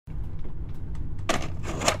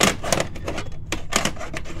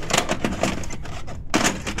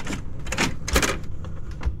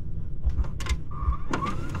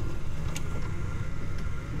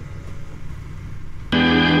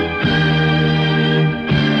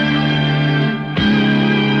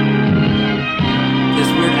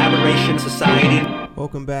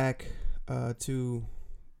Welcome back to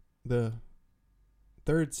the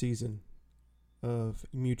third season of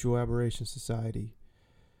Mutual Aberration Society.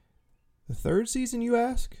 The third season, you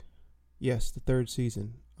ask? Yes, the third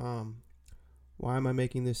season. Why am I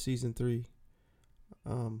making this season 3?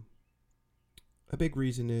 A big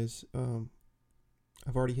reason is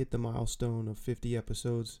I've already hit the milestone of 50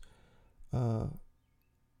 episodes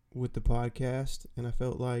with the podcast, and I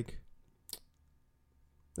felt like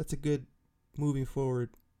that's a good moving forward,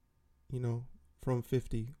 from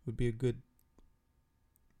 50 would be a good,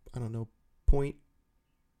 point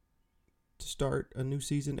to start a new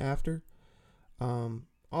season after.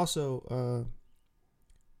 Also,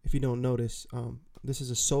 if you don't notice, this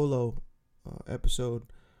is a solo episode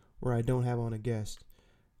where I don't have on a guest.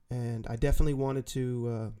 And I definitely wanted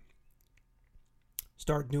to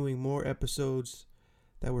start doing more episodes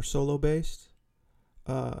that were solo based.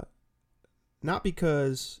 Not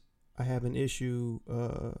because I have an issue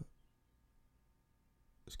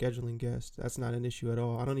scheduling guests. That's not an issue at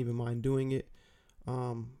all. I don't even mind doing it.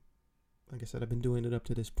 Like I said, I've been doing it up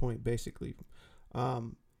to this point, basically.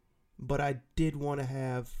 But I did want to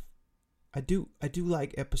have. I do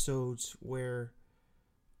like episodes where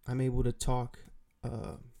I'm able to talk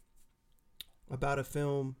about a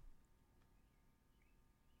film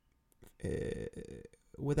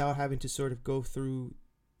without having to sort of go through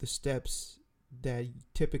the steps that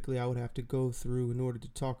typically I would have to go through in order to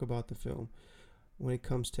talk about the film when it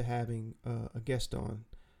comes to having a guest on.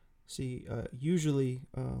 See, usually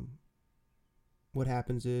what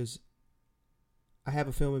happens is I have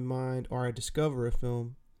a film in mind, or I discover a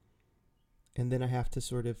film, and then I have to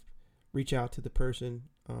sort of reach out to the person,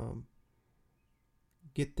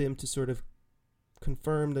 get them to sort of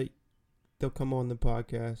confirm that they'll come on the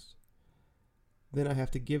podcast. Then I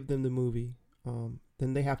have to give them the movie.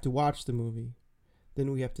 Then they have to watch the movie. Then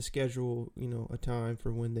we have to schedule, a time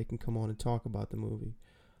for when they can come on and talk about the movie.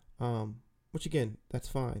 Which again, that's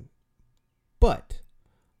fine. But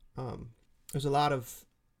there's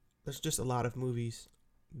just a lot of movies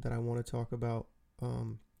that I want to talk about.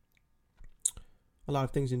 A lot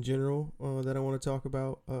of things in general that I want to talk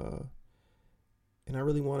about. And I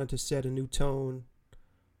really wanted to set a new tone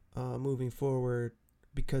moving forward,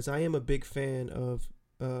 because I am a big fan of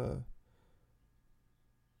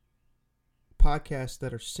podcasts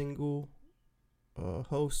that are single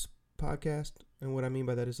host podcast. And what I mean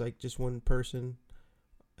by that is like just one person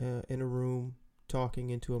in a room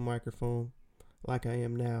talking into a microphone like I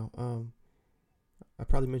am now. I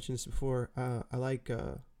probably mentioned this before. I like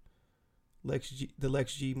the Lex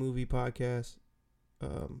G movie podcast.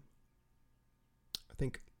 I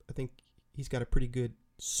think he's got a pretty good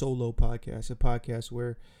solo podcast, a podcast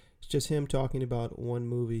where it's just him talking about one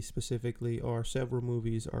movie specifically, or several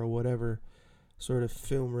movies, or whatever sort of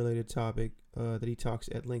film related topic that he talks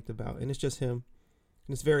at length about, and it's just him,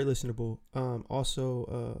 and it's very listenable.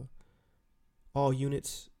 Also All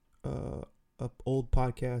Units, a old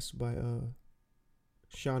podcast by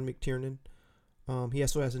Sean McTiernan. He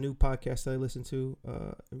also has a new podcast that I listen to,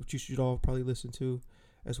 which you should all probably listen to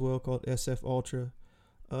as well, called SF Ultra.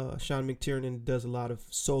 Sean McTiernan does a lot of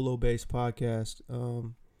solo-based podcasts.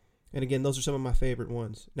 And again, those are some of my favorite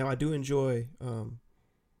ones. Now, I do enjoy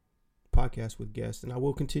podcasts with guests, and I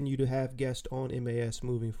will continue to have guests on MAS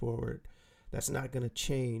moving forward. That's not going to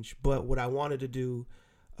change. But what I wanted to do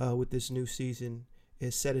with this new season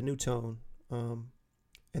is set a new tone. And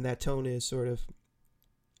that tone is sort of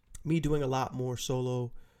me doing a lot more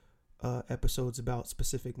solo episodes about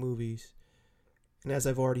specific movies. And as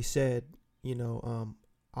I've already said,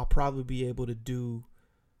 I'll probably be able to do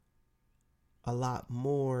a lot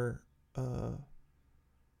more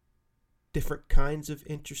different kinds of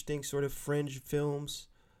interesting sort of fringe films.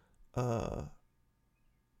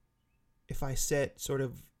 If I set sort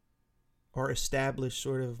of, or establish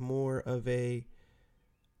sort of more of a,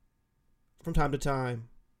 from time to time,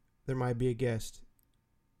 there might be a guest.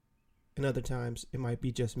 And other times it might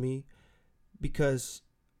be just me. Because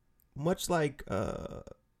much like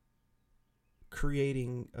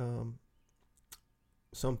creating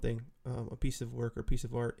something, a piece of work or piece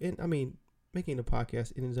of art, and I mean, making a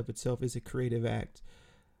podcast in and of itself is a creative act.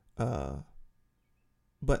 But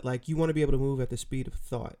like, you want to be able to move at the speed of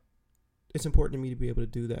thought. It's important to me to be able to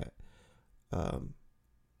do that.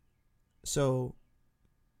 So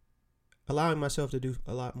allowing myself to do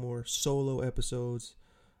a lot more solo episodes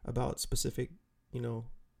about specific,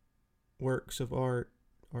 works of art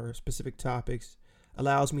or specific topics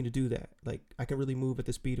allows me to do that. Like, I can really move at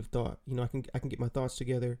the speed of thought. I can get my thoughts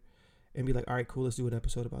together and be like, all right, cool, let's do an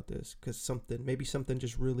episode about this, because something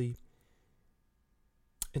just really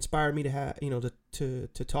inspired me to have, to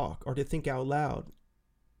talk or to think out loud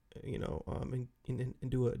and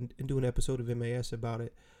do an episode of MAS about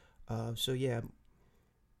it. So yeah,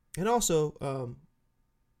 and also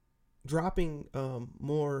dropping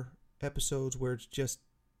more episodes where it's just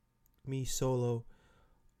me solo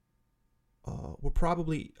will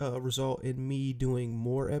probably result in me doing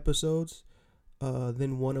more episodes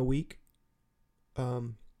than one a week.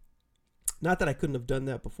 Not that I couldn't have done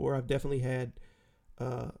that before. I've definitely had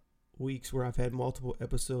weeks where I've had multiple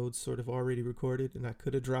episodes sort of already recorded, and I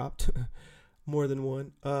could have dropped more than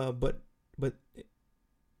one. But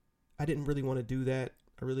I didn't really want to do that.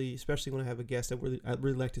 Especially when I have a guest, I'd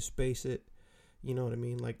really like to space it. You know what I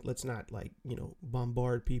mean? Like, let's not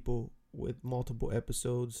bombard people with multiple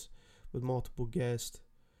episodes with multiple guests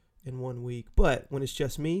in 1 week. But when it's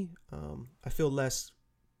just me, I feel less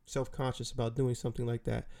self-conscious about doing something like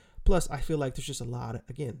that. Plus, I feel like there's just a lot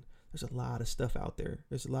of stuff out there.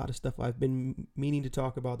 There's a lot of stuff I've been meaning to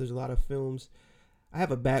talk about. There's a lot of films. I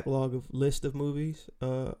have a backlog of list of movies,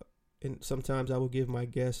 and sometimes I will give my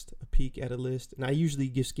guest a peek at a list. And I usually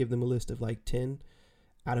just give them a list of like 10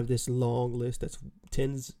 out of this long list that's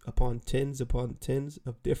tens upon tens upon tens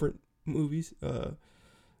of different movies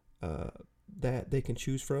that they can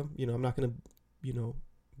choose from. I'm not going to,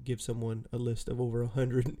 give someone a list of over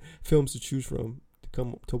 100 films to choose from to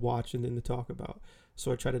come to watch and then to talk about.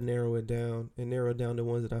 So I try to narrow it down to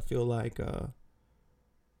ones that I feel like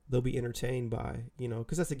they'll be entertained by,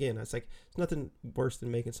 because that's like, it's nothing worse than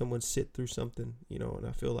making someone sit through something, and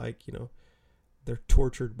I feel like, they're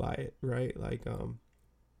tortured by it, right? Like,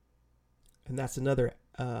 and that's another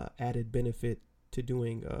added benefit to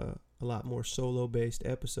doing a lot more solo-based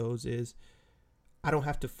episodes is I don't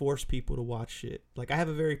have to force people to watch shit. Like, I have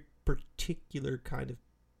a very particular kind of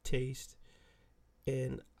taste,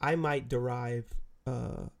 and I might derive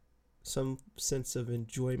some sense of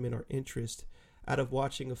enjoyment or interest out of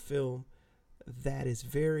watching a film that is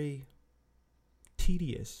very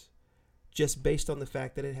tedious, just based on the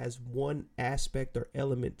fact that it has one aspect or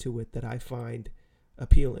element to it that I find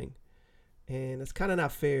appealing. And it's kind of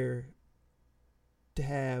not fair to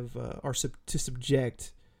have to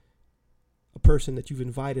subject a person that you've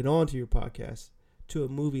invited onto your podcast to a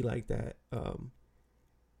movie like that.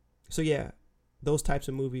 So yeah, those types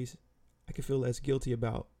of movies I can feel less guilty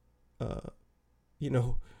about,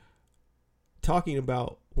 talking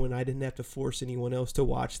about when I didn't have to force anyone else to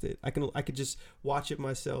watch it. I could just watch it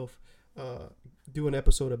myself, do an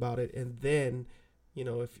episode about it, and then,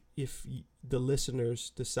 if the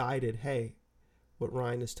listeners decided, hey, what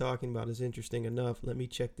Ryan is talking about is interesting enough, let me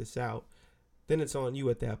check this out, then it's on you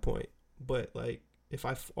at that point. But like, if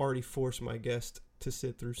I've already forced my guest to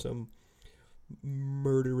sit through some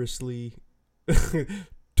murderously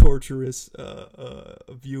torturous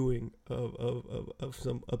viewing of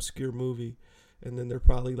some obscure movie, and then they're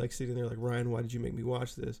probably like sitting there like, Ryan, why did you make me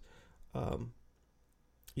watch this? I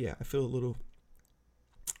feel a little,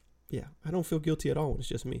 I don't feel guilty at all when it's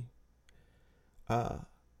just me.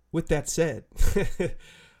 With that said,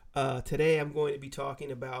 today I'm going to be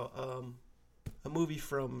talking about a movie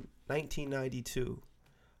from 1992.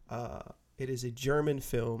 It is a German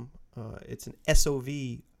film. It's an SOV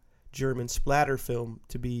German splatter film,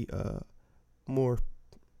 to be more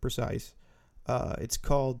precise. It's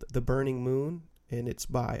called The Burning Moon, and it's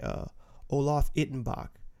by Olaf Ittenbach.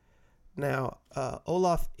 Now,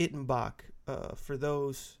 Olaf Ittenbach, for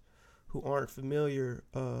those who aren't familiar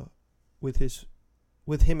with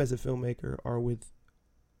him as a filmmaker or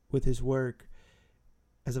with his work,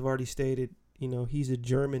 as I've already stated, he's a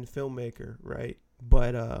German filmmaker, right?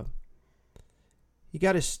 But he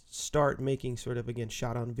got to start making sort of, again,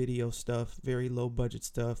 shot on video stuff, very low budget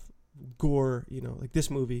stuff, gore, like this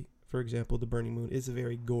movie, for example, The Burning Moon, is a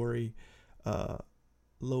very gory,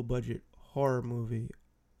 low budget horror movie.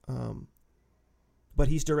 But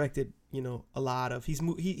he's directed, a lot of,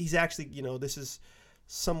 he's actually, this is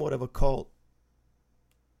somewhat of a cult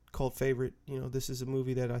favorite. This is a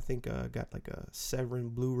movie that I think got like a Severin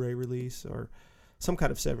Blu-ray release or some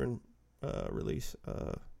kind of Severin release,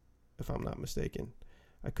 if I'm not mistaken.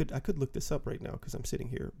 I could look this up right now because I'm sitting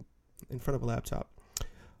here in front of a laptop.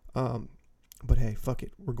 But hey, fuck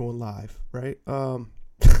it, we're going live, right?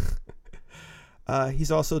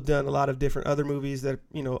 He's also done a lot of different other movies that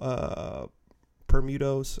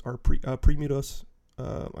Permutos or Premutos.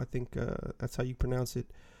 I think that's how you pronounce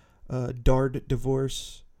it. Dard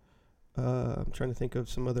Divorce. I'm trying to think of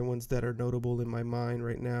some other ones that are notable in my mind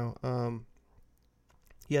right now.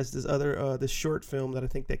 He has this short film that I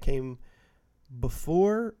think that came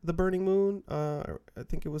before The Burning Moon. I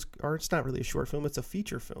think it was, or it's not really a short film, it's a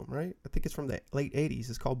feature film, right? I think it's from the late 80s.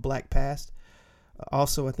 It's called Black Past.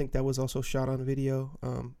 Also, I think that was also shot on video.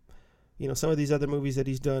 some of these other movies that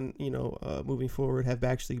he's done, moving forward have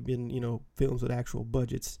actually been, films with actual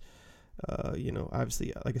budgets.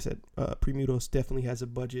 Obviously, like I said, Premutos definitely has a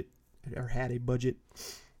budget, or had a budget.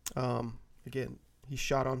 Again, he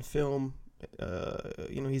shot on film.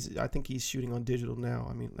 I think he's shooting on digital now.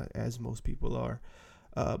 I mean, as most people are.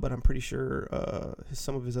 But I'm pretty sure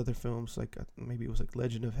some of his other films, like maybe it was like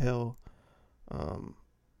Legend of Hell, and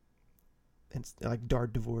like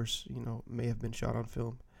Dark Divorce, may have been shot on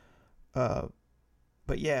film.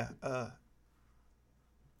 But yeah, the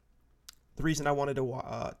reason I wanted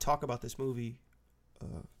to talk about this movie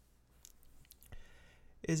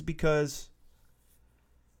is because,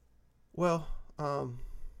 well,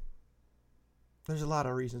 there's a lot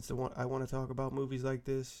of reasons I want to talk about movies like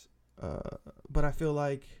this. But I feel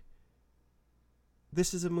like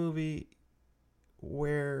this is a movie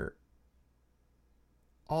where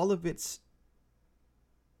all of its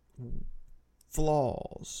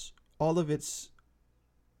flaws, all of its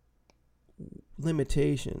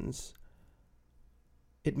limitations,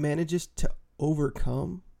 it manages to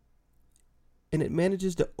overcome. And it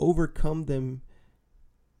manages to overcome them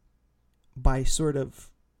by sort of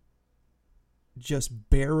just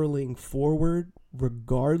barreling forward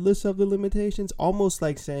regardless of the limitations, almost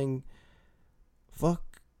like saying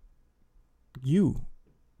fuck you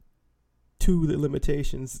to the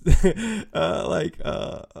limitations.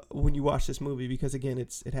 When you watch this movie, because again,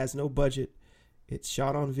 it has no budget, it's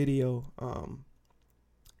shot on video,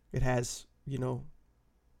 it has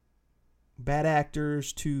bad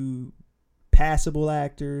actors to passable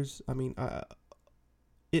actors. I mean,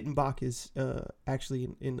 Ittenbach is actually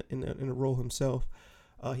in a role himself.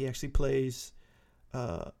 He actually plays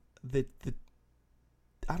the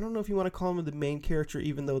I don't know if you want to call him the main character,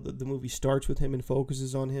 even though the movie starts with him and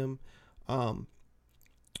focuses on him.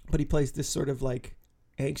 But he plays this sort of like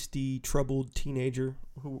angsty, troubled teenager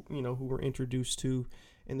who we're introduced to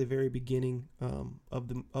in the very beginning of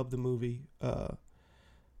the movie.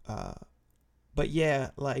 But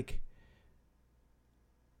yeah, like,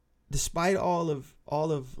 despite all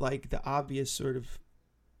of like the obvious sort of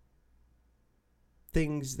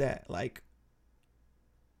things that like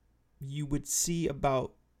you would see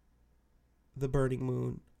about The Burning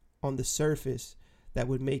Moon on the surface that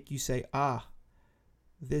would make you say,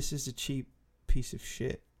 this is a cheap piece of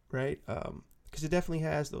shit, right? Because it definitely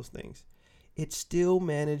has those things. It still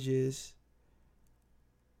manages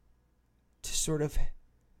to sort of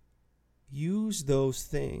use those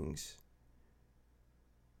things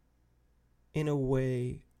in a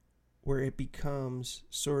way where it becomes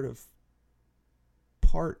sort of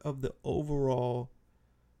part of the overall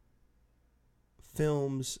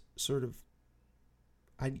film's sort of,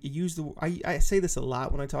 I say this a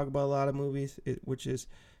lot when I talk about a lot of movies, which is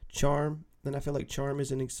charm. And I feel like charm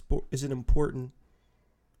is an important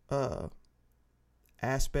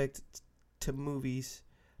aspect to movies,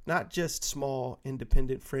 not just small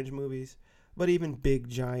independent fringe movies, but even big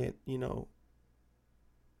giant,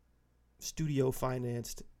 studio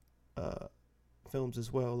financed films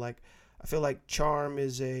as well. Like, I feel like charm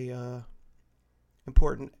is a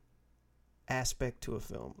important aspect to a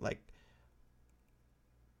film. Like,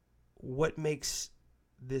 what makes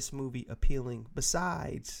this movie appealing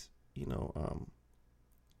besides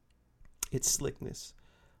its slickness,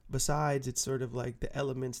 besides it's sort of like the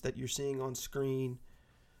elements that you're seeing on screen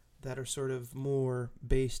that are sort of more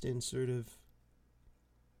based in sort of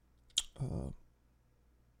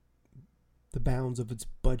the bounds of its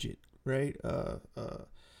budget, right?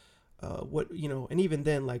 And even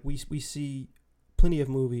then, like, we see plenty of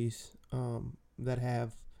movies that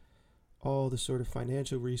have all the sort of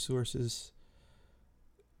financial resources,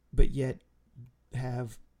 but yet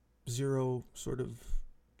have zero sort of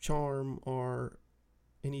charm or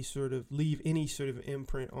leave any sort of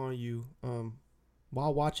imprint on you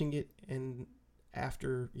while watching it, and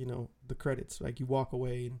after the credits, like, you walk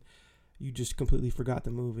away and you just completely forgot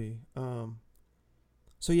the movie.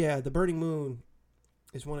 So yeah, The Burning Moon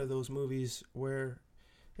is one of those movies where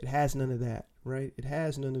it has none of that, right? It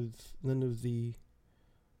has none of the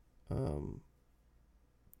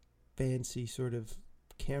fancy sort of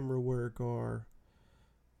camera work or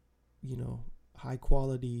high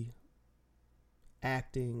quality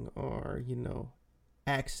acting or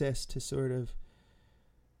access to sort of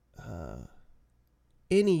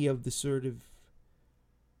any of the sort of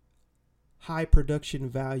high production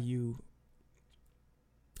value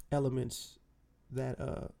elements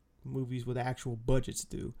that movies with actual budgets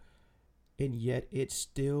do, and yet it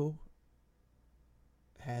still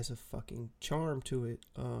has a fucking charm to it.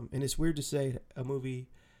 And it's weird to say a movie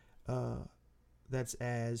that's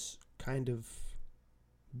as kind of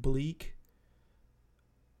bleak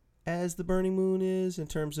as the burning moon is in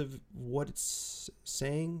terms of what it's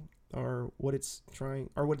saying or what it's trying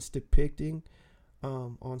or what it's depicting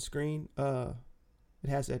on screen. It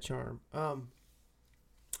has that charm.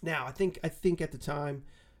 Now I think at the time,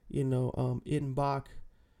 Ittenbach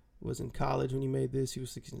was in college when he made this. He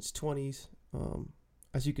was in his 20s.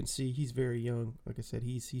 As you can see, he's very young. Like I said,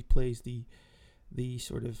 he plays the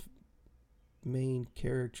sort of main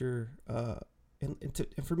character. And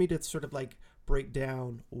for me to sort of like break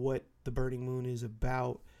down what the burning moon is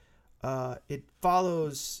about, it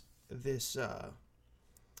follows this.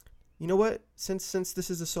 You know what? Since this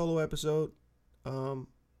is a solo episode, I'm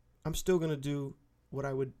still gonna do what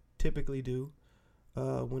I would typically do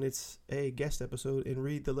when it's a guest episode and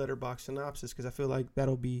read the letterbox synopsis, because I feel like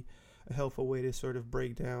that'll be a helpful way to sort of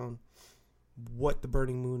break down what the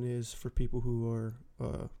burning moon is for people who are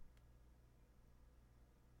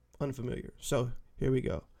unfamiliar. So here we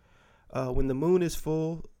go. When the moon is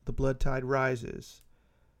full, the blood tide rises.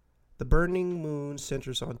 The burning moon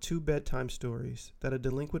centers on two bedtime stories that a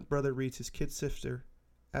delinquent brother reads his kid sister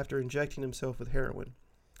after injecting himself with heroin.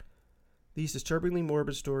 These disturbingly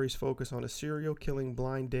morbid stories focus on a serial killing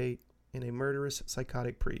blind date and a murderous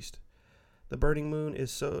psychotic priest. The Burning Moon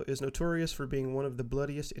is notorious for being one of the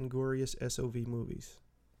bloodiest and goriest SOV movies.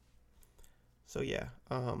 So yeah,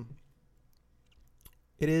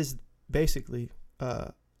 it is basically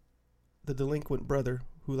the delinquent brother,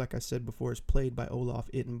 who, like I said before, is played by Olaf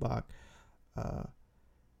Ittenbach.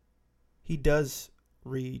 He does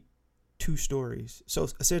read two stories. So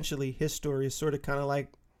essentially, his story is sort of kind of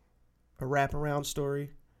like a wraparound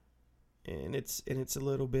story, and it's a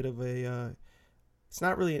little bit of a. It's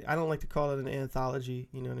not really. I don't like to call it an anthology.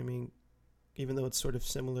 You know what I mean? Even though it's sort of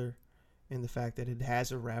similar in the fact that it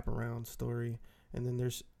has a wraparound story, and then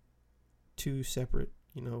there's two separate,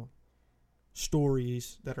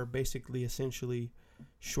 stories that are basically essentially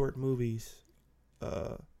short movies,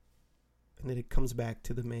 and then it comes back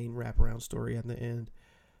to the main wraparound story at the end.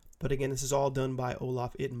 But again, this is all done by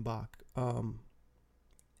Olaf Ittenbach.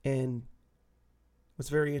 And what's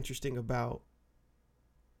very interesting about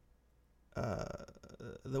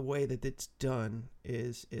the way that it's done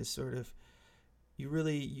is sort of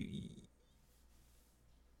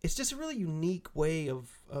it's just a really unique way of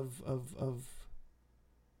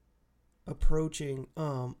approaching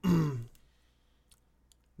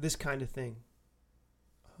this kind of thing.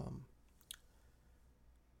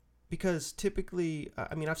 Because typically,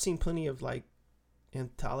 I've seen plenty of like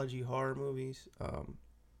anthology horror movies. But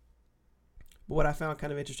what I found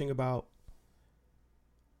kind of interesting about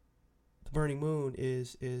The Burning Moon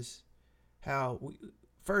is how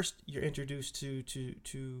first you're introduced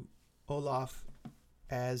to Olaf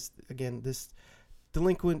as, again, this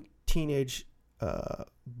delinquent teenage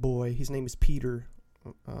boy. His name is Peter,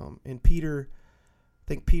 and Peter.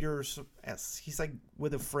 I think he's like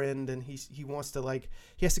with a friend, and he wants to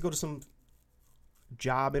he has to go to some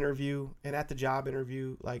job interview, and at the job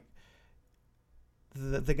interview, like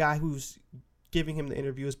the guy who's giving him the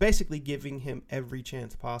interview is basically giving him every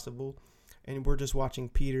chance possible, and we're just watching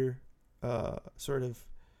Peter sort of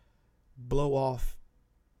blow off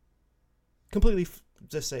completely,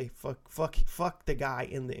 just say fuck the guy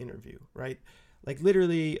in the interview, right? Like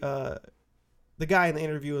literally, the guy in the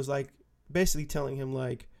interview is like basically telling him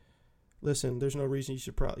like, listen, there's no reason you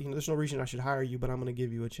should there's no reason I should hire you, but I'm gonna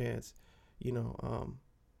give you a chance, and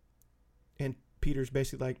Peter's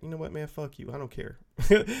basically like, you know what, man, fuck you, I don't care.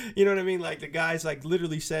 You know what I mean? Like the guy's like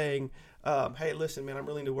literally saying, hey, listen, man, I'm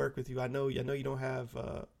willing to work with you. I know you don't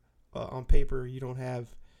have on paper, you don't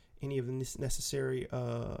have any of the necessary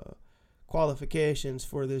qualifications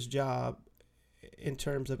for this job in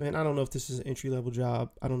terms of, and I don't know if this is an entry level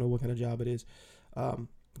job. I don't know what kind of job it is.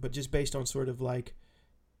 But just based on sort of like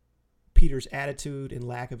Peter's attitude and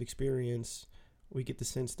lack of experience, we get the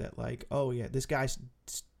sense that like, oh yeah, this guy's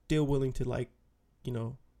still willing to like,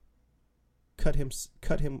 cut him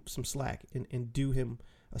some slack and do him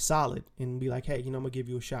a solid and be like, hey, I'm gonna give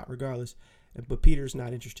you a shot regardless. But Peter's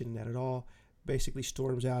not interested in that at all. Basically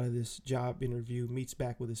storms out of this job interview, meets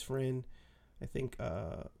back with his friend. I think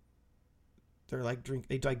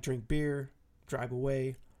they drink beer, drive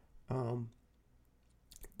away.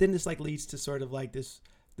 Then this like leads to sort of like this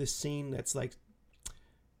scene that's like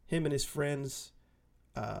him and his friends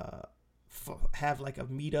have like a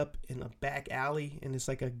meetup in a back alley, and it's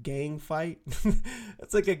like a gang fight.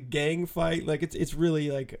 It's like a gang fight. Like it's really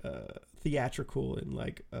like theatrical and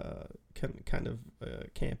like kind of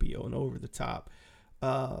campy and over the top,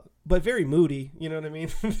 but very moody. You know what I mean?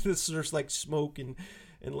 There's like smoke and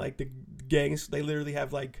like the gangs. They literally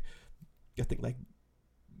have like, I think like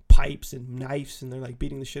pipes and knives, and they're like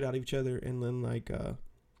beating the shit out of each other, and then like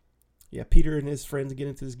yeah, Peter and his friends get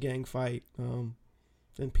into this gang fight.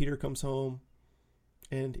 Then Peter comes home,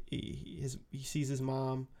 and he sees his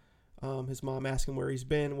mom. His mom asks him where he's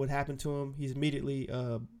been, what happened to him. He's immediately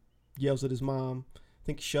yells at his mom. I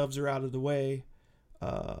think shoves her out of the way.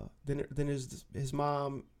 Then his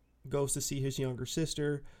mom goes to see his younger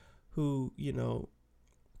sister, who, you know,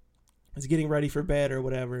 is getting ready for bed or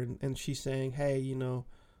whatever, and she's saying, hey, you know,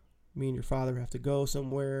 me and your father have to go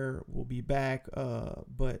somewhere. We'll be back,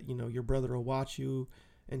 but you know, your brother will watch you.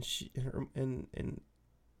 And and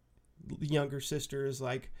the younger sister is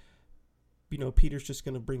like, you know, Peter's just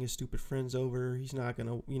gonna bring his stupid friends over. He's not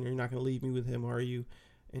gonna, you know, you're not gonna leave me with him, are you?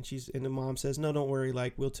 And the mom says, no, don't worry.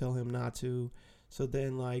 Like, we'll tell him not to. So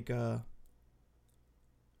then, like, the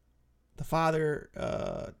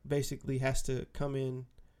father basically has to come in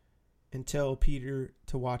and tell Peter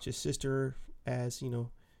to watch his sister as, you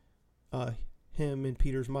know, him and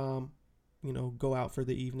Peter's mom, you know, go out for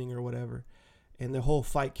the evening or whatever. And the whole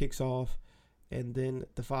fight kicks off. And then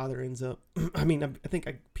the father ends up, I think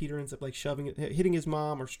Peter ends up like hitting his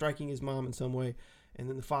mom or striking his mom in some way. And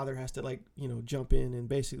then the father has to, like, you know, jump in and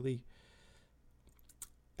basically,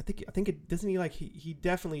 I think it doesn't he like he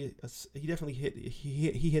definitely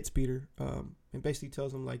hits Peter, and basically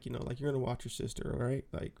tells him, like, you know, like, you're gonna watch your sister, all right,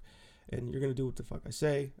 like, and you're gonna do what the fuck I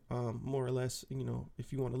say, more or less, you know,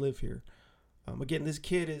 if you want to live here. Again, this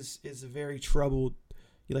kid is a very troubled,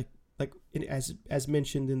 as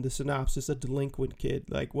mentioned in the synopsis, a delinquent kid.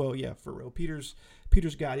 Like, well, yeah, for real, Peter's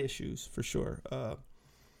got issues for sure.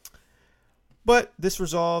 But this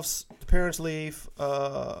resolves. The parents leave.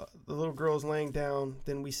 The little girl is laying down.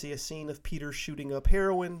 Then we see a scene of Peter shooting up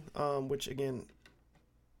heroin, which, again,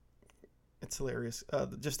 it's hilarious.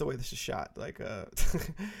 Just the way this is shot. Like,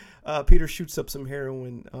 Peter shoots up some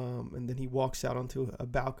heroin, and then he walks out onto a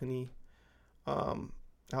balcony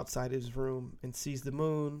outside his room and sees the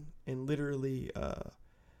moon and literally,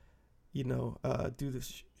 do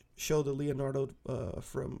this. Show the Leonardo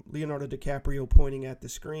DiCaprio pointing at the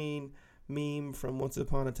screen meme from Once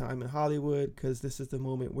Upon a Time in Hollywood, because this is the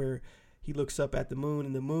moment where he looks up at the moon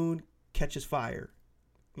and the moon catches fire,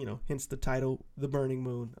 you know, hence the title, The Burning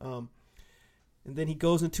Moon. And then he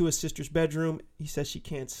goes into his sister's bedroom. He says she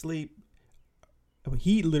can't sleep.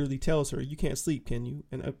 He literally tells her, you can't sleep, can you?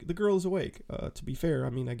 And the girl is awake. To be fair,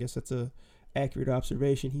 I mean, I guess that's a accurate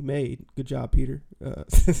observation he made. Good job, Peter.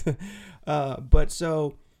 But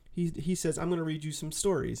so he says, I'm going to read you some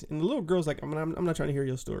stories. And the little girl's like, I'm not trying to hear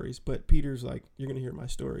your stories. But Peter's like, you're going to hear my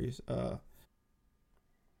stories.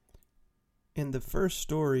 And the first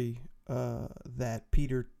story that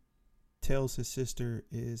Peter tells his sister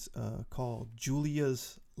is called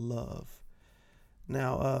Julia's Love.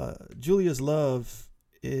 Now, Julia's Love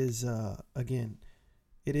is, again,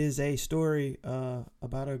 it is a story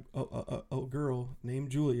about a girl named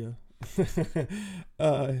Julia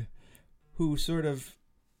who sort of,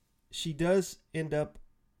 she does end up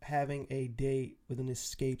having a date with an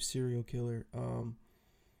escaped serial killer.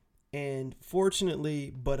 And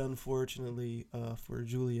fortunately, but unfortunately for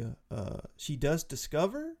Julia, she does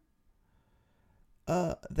discover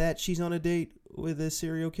that she's on a date with a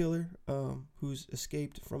serial killer who's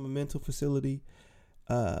escaped from a mental facility.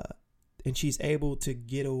 And she's able to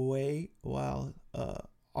get away while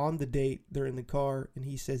on the date. They're in the car, and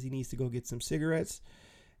he says he needs to go get some cigarettes.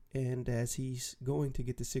 And as he's going to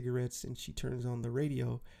get the cigarettes and she turns on the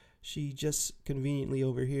radio, she just conveniently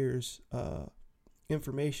overhears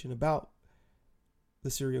information about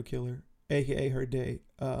the serial killer, aka her date,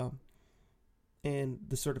 and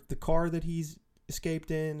the car that he's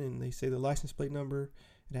escaped in, and they say the license plate number.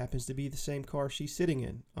 It happens to be the same car she's sitting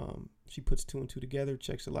in. She puts two and two together,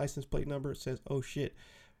 checks the license plate number. It says, oh shit.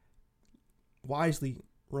 Wisely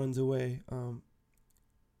runs away.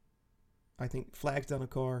 I think flags down a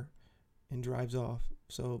car and drives off.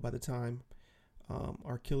 So by the time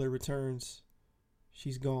our killer returns,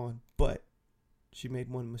 she's gone. But she made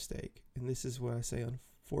one mistake. And this is what I say,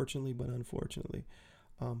 unfortunately, but unfortunately.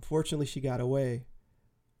 Fortunately, she got away.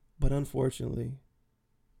 But unfortunately,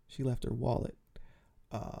 she left her wallet,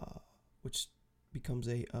 which becomes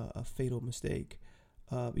a fatal mistake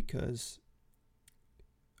because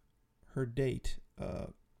her date,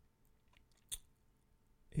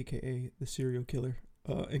 aka the serial killer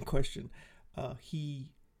in question, he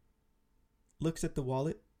looks at the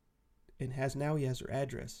wallet and he has her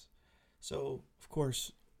address. So of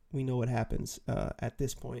course we know what happens at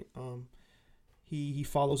this point. He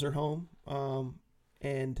follows her home,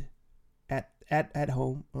 and at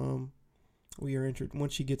home, we are entered.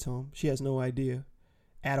 Once she gets home, she has no idea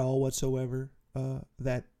at all whatsoever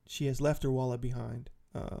that she has left her wallet behind.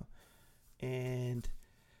 And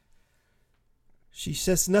She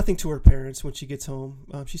says nothing to her parents when she gets home.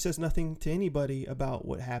 She says nothing to anybody about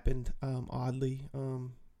what happened, oddly.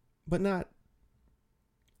 But not,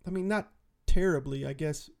 I mean, not terribly, I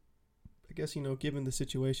guess, given the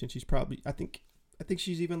situation, she's probably, I think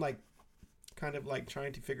she's even like, kind of like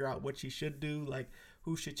trying to figure out what she should do. Like,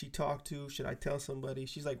 who should she talk to? Should I tell somebody?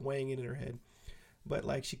 She's like weighing it in her head. But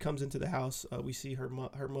like she comes into the house, we see her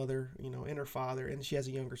mother, and her father, and she has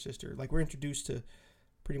a younger sister. Like, we're introduced to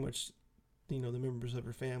pretty much, the members of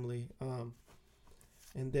her family.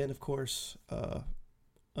 And then of course,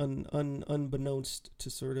 unbeknownst to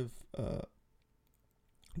sort of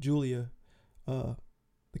Julia, the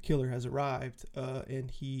killer has arrived,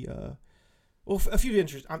 and he a few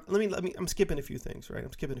interests. I'm skipping a few things, right?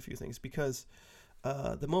 I'm skipping a few things because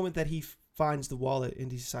the moment that he finds the wallet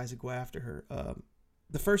and he decides to go after her,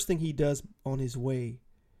 the first thing he does on his way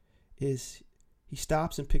is he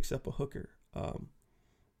stops and picks up a hooker,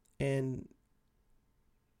 and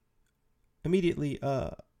immediately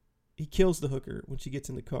he kills the hooker when she gets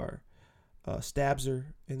in the car, stabs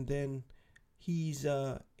her, and then he's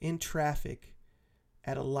in traffic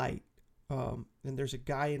at a light, and there's a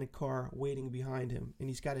guy in a car waiting behind him, and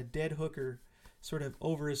he's got a dead hooker sort of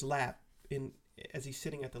over his lap as he's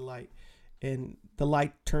sitting at the light, and the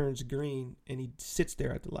light turns green, and he sits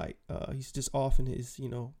there at the light. He's just off in his,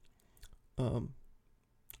 in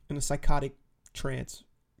a psychotic trance,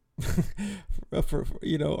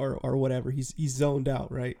 or whatever. He's zoned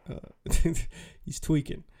out, right? He's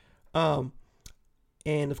tweaking.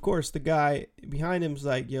 And of course, the guy behind him is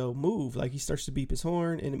like, "Yo, move!" Like, he starts to beep his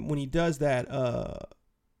horn, and when he does that, the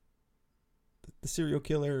serial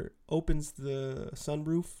killer opens the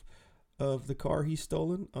sunroof of the car he's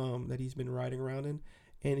stolen, that he's been riding around in,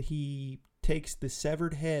 and he takes the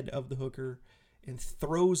severed head of the hooker and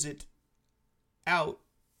throws it out,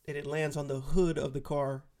 and it lands on the hood of the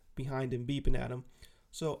car behind him, beeping at him.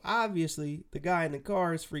 So obviously the guy in the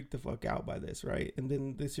car is freaked the fuck out by this, right? And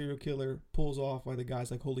then the serial killer pulls off while the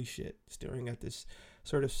guy's like, "Holy shit," staring at this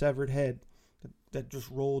sort of severed head that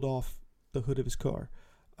just rolled off the hood of his car.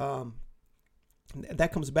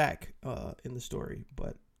 That comes back in the story.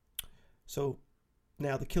 But so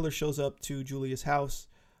now the killer shows up to Julia's house.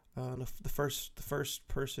 The first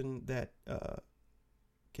person that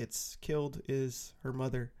gets killed is her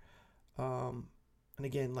mother. And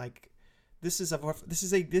again, like, this is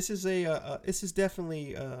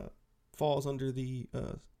definitely falls under the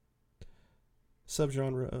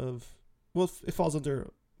subgenre of, well, it falls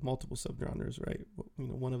under multiple subgenres, right?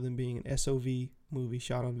 One of them being an SOV movie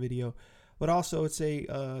shot on video, but also it's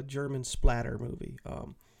a German splatter movie.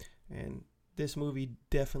 And this movie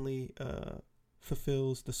definitely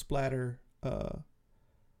fulfills the splatter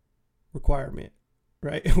requirement,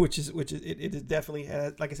 right? which is it definitely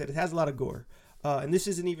has, like I said, it has a lot of gore. And this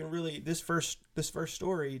isn't even really, this first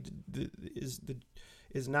story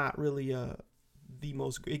is not really the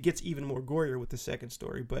most. It gets even more gorier with the second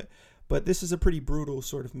story, but this is a pretty brutal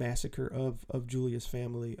sort of massacre of Julia's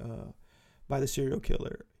family by the serial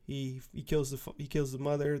killer. He kills the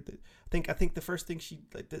mother. I think the first thing she,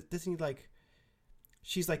 like, doesn't he, like,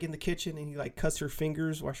 she's like in the kitchen and he like cuts her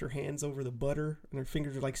fingers, wash her hands over the butter, and her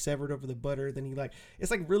fingers are like severed over the butter. Then he, like, it's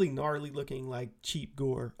like really gnarly looking, like cheap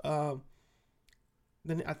gore.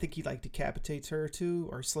 Then I think he like decapitates her too,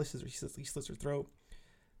 or he slits her throat.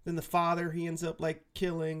 Then the father he ends up like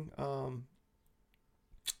killing, and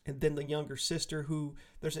then the younger sister, who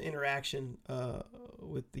there's an interaction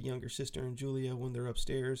with the younger sister and Julia when they're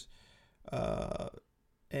upstairs,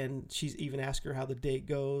 and she's even asked her how the date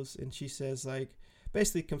goes, and she says, like,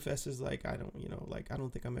 basically confesses, like, I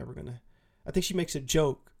don't think I'm ever gonna. I think she makes a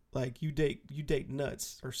joke like, you date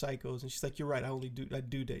nuts or psychos, and she's like, "You're right, I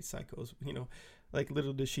do date psychos," Like,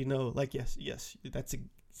 little does she know, like, yes, that's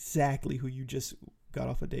exactly who you just got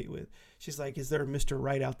off a date with. She's like, "Is there a Mr.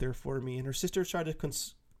 Right out there for me?" And her sister tried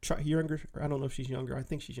to younger, I don't know if she's younger, I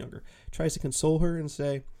think she's younger, tries to console her and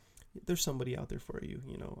say, "There's somebody out there for you,"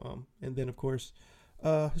 And then of course,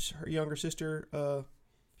 her younger sister,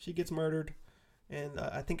 she gets murdered, and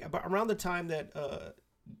I think about around the time that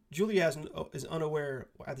Julia is unaware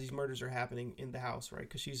as these murders are happening in the house, right?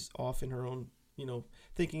 Because she's off in her own,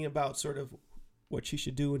 thinking about sort of what she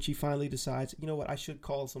should do, and she finally decides, you know what, I should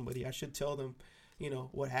call somebody. I should tell them,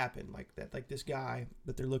 what happened, like that, like this guy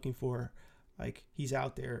that they're looking for, like, he's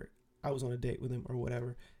out there. I was on a date with him or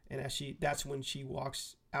whatever. And that's when she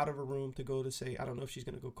walks out of her room to go to say, I don't know if she's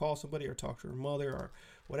going to go call somebody or talk to her mother or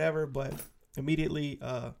whatever, but immediately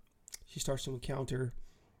she starts to encounter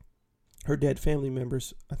her dead family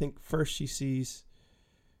members. I think first she sees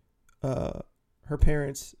her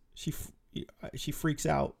parents. She freaks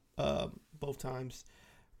out both times,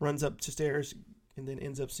 runs up the stairs, and then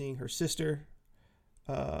ends up seeing her sister,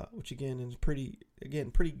 which again is pretty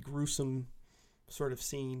gruesome sort of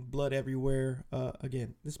scene, blood everywhere.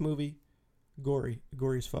 Again, this movie, gory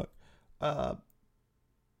as fuck.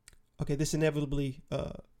 Okay, this inevitably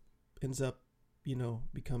ends up,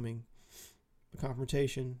 becoming a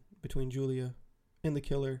confrontation between Julia and the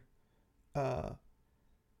killer.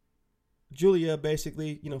 Julia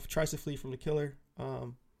basically, tries to flee from the killer.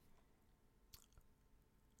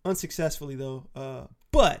 Unsuccessfully though.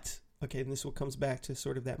 But okay, and this what comes back to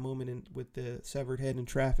sort of that moment with the severed head in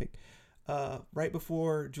traffic. Right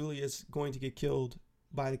before Julia's going to get killed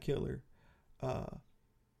by the killer,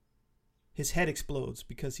 his head explodes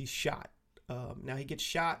because he's shot. Now he gets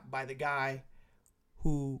shot by the guy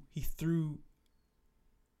who he threw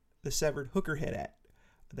the severed hooker head at,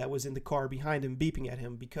 that was in the car behind him beeping at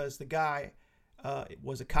him, because the guy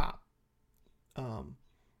was a cop.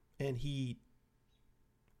 And he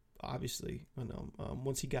obviously,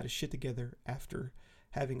 once he got his shit together after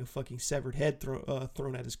having a fucking severed head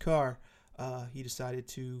thrown at his car, he decided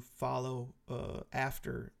to follow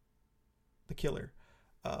after the killer.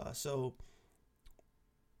 So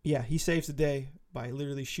yeah, he saves the day by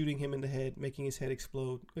literally shooting him in the head, making his head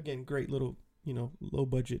explode. Again, great little, low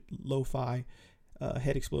budget, lo-fi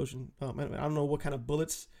head explosion. I don't know what kind of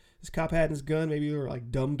bullets this cop had in his gun. Maybe they were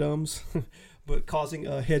like dum-dums, but causing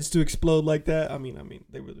heads to explode like that. I mean,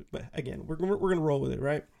 they were. But again, we're gonna roll with it,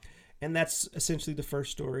 right? And that's essentially the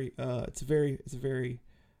first story. It's a very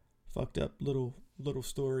fucked up little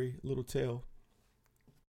story, little tale.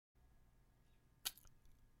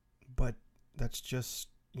 But that's just,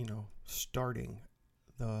 starting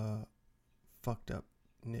the fucked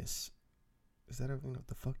upness. Is that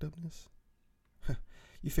the fucked upness?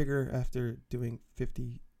 You figure after doing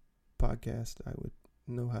 50 podcasts, I would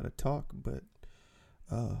know how to talk, but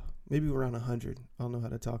maybe around 100, I'll know how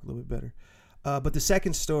to talk a little bit better. But the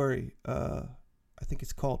second story, I think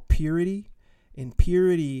it's called Purity. And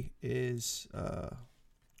Purity is,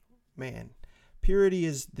 Purity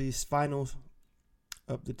is the final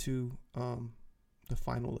of the two,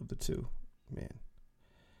 man.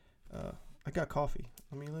 I got coffee.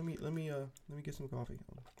 Let me get some coffee.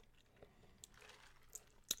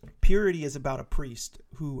 Purity is about a priest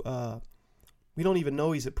who, we don't even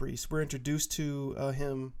know he's a priest. We're introduced to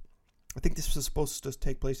him. I think this was supposed to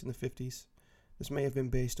take place in the 50s. This may have been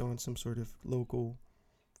based on some sort of local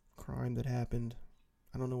crime that happened.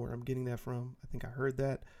 I don't know where I'm getting that from. I think I heard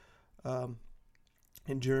that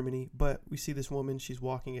in Germany. But we see this woman. She's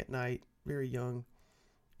walking at night, very young,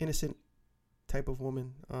 innocent type of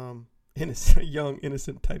woman.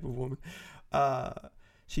 Innocent type of woman.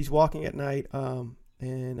 She's walking at night,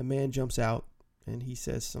 and a man jumps out, and he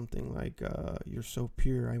says something like, "You're so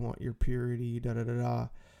pure. I want your purity." Da da da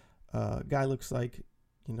da. Guy looks like,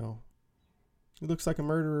 he looks like a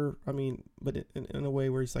murderer. I mean, but in a way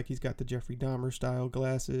where he's got the Jeffrey Dahmer style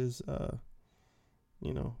glasses.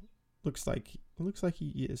 Looks like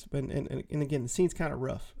he is. And again, the scene's kind of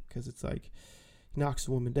rough because it's like he knocks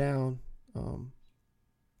the woman down,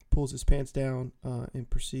 pulls his pants down, and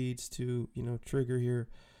proceeds to trigger here.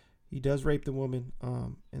 He does rape the woman,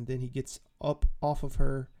 and then he gets up off of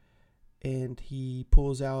her, and he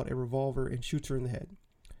pulls out a revolver and shoots her in the head.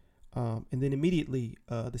 And then immediately,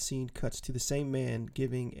 the scene cuts to the same man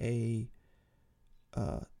giving a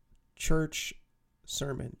church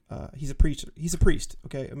sermon. He's a priest.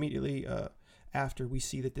 Okay. Immediately after, we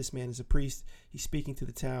see that this man is a priest. He's speaking to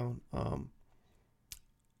the town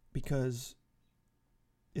because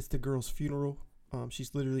it's the girl's funeral.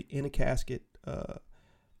 She's literally in a casket,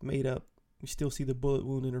 made up. We still see the bullet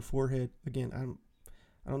wound in her forehead. Again,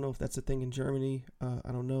 I don't know if that's a thing in Germany.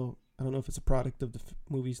 I don't know if it's a product of the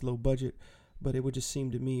movie's low budget, but it would just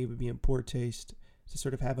seem to me it would be in poor taste to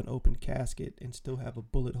sort of have an open casket and still have a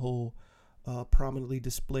bullet hole prominently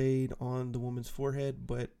displayed on the woman's forehead.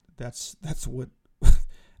 But that's what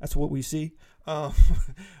that's what we see.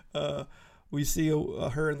 We see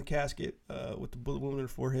her in the casket with the bullet wound in her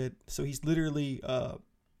forehead. So he's literally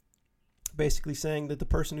basically saying that the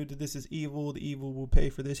person who did this is evil. The evil will pay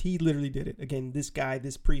for this. He literally did it. Again, this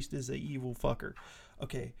priest is a evil fucker.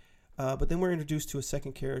 Okay. But then we're introduced to a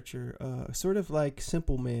second character, sort of like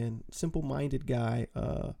simple-minded guy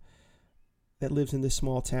that lives in this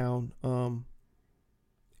small town.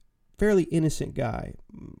 Fairly innocent guy.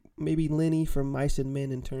 Maybe Lenny from Mice and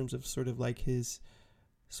Men in terms of sort of like his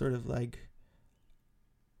sort of like,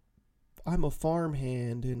 I'm a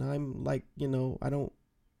farmhand and I'm like, I don't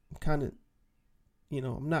kind of,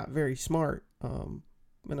 I'm not very smart, and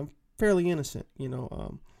I'm fairly innocent,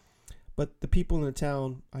 but the people in the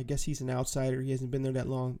town, I guess he's an outsider. He hasn't been there that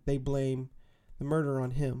long. They blame the murder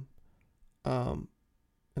on him. And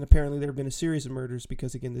apparently there have been a series of murders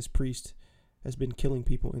because, again, this priest has been killing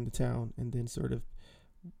people in the town and then sort of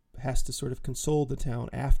has to sort of console the town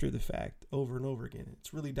after the fact over and over again.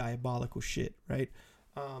 It's really diabolical shit, right?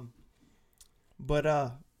 But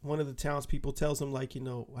one of the townspeople tells him, like, I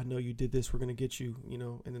know you did this, we're going to get you,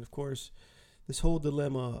 and then, of course, this whole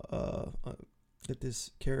dilemma that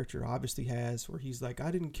this character obviously has, where he's like,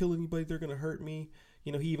 I didn't kill anybody, they're going to hurt me.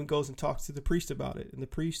 He even goes and talks to the priest about it, and the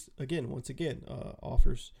priest, once again,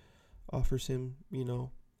 offers him,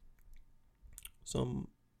 some,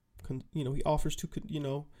 he offers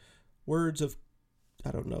to, words of, I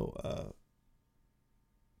don't know,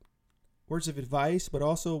 words of advice, but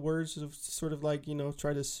also words of sort of like,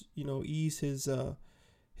 try to, ease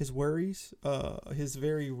his worries, his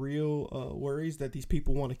very real worries that these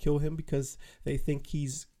people want to kill him because they think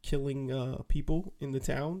he's killing people in the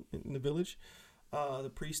town, in the village.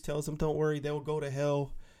 The priest tells them, don't worry, they'll go to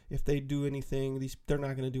hell if they do anything. They're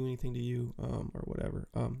not going to do anything to you, or whatever.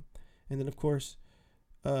 And then, of course,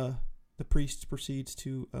 the priest proceeds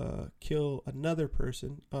to kill another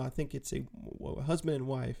person. I think it's a husband and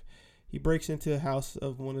wife. He breaks into a house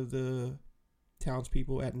of one of the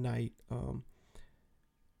townspeople at night,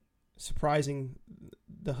 surprising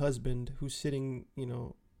the husband who's sitting,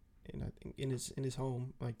 in his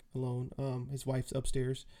home, like alone. His wife's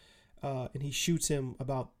upstairs, and he shoots him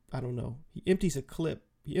about, I don't know. He empties a clip.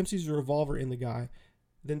 He empties a revolver in the guy,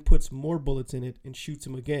 then puts more bullets in it and shoots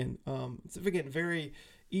him again. It's again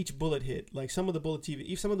each bullet hit, like some of the bullets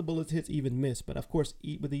hits even miss, but of course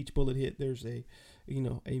with each bullet hit there's a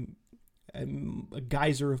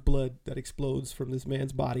geyser of blood that explodes from this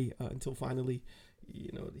man's body until finally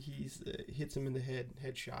he's hits him in the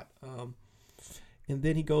headshot. And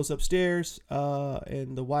then he goes upstairs,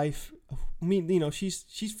 and the wife, she's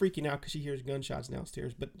freaking out because she hears gunshots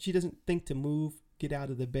downstairs, but she doesn't think to move, get out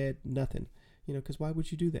of the bed, nothing, because why would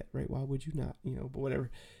you do that, right? Why would you not, but whatever.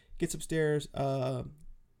 Gets upstairs,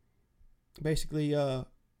 basically, I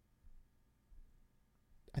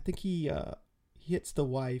think he hits the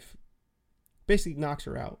wife, basically knocks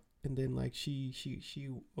her out, and then like she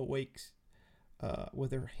awakes,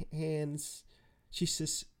 with her hands.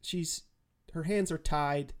 Her hands are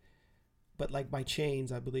tied, but like by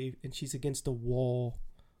chains, I believe, and she's against the wall.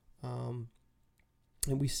 And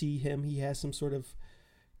we see him. He has some sort of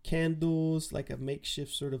candles, like a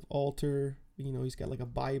makeshift sort of altar. He's got like a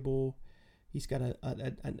Bible. He's got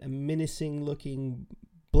a menacing looking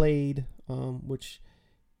blade, which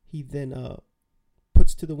he then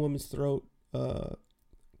puts to the woman's throat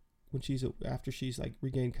when after she's like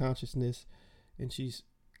regained consciousness, and she's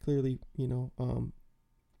clearly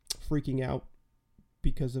freaking out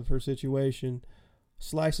because of her situation.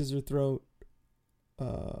 Slices her throat,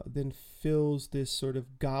 then fills this sort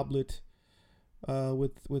of goblet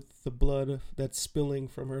with the blood that's spilling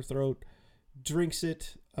from her throat, drinks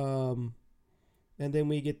it, and then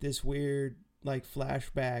we get this weird like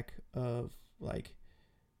flashback of like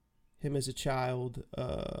him as a child.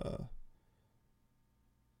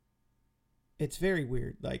 It's very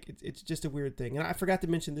weird. Like it's just a weird thing. And I forgot to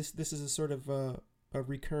mention this is a sort of a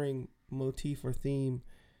recurring motif or theme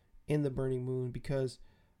in the Burning Moon, because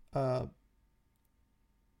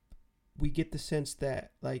we get the sense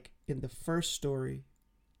that like in the first story,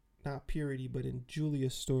 not Purity, but in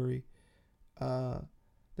Julia's story,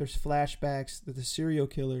 there's flashbacks that the serial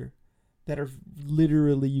killer that are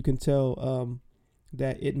literally, you can tell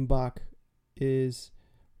that Ittenbach is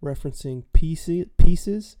referencing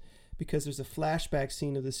pieces, because there's a flashback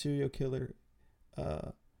scene of the serial killer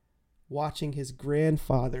watching his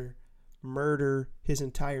grandfather murder his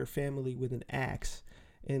entire family with an axe.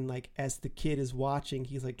 And like as the kid is watching,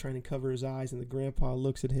 he's like trying to cover his eyes, and the grandpa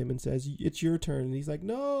looks at him and says, "It's your turn." And he's like,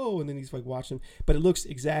 "No." And then he's like watching, but it looks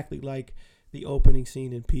exactly like the opening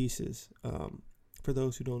scene in Pieces. For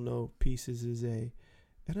those who don't know, Pieces is and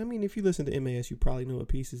I mean, if you listen to MAS, you probably know what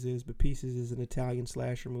Pieces is, but Pieces is an Italian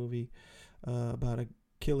slasher movie about a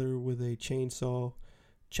killer with a chainsaw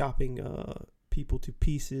chopping people to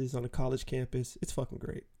pieces on a college campus. It's fucking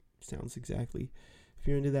great. Sounds exactly. If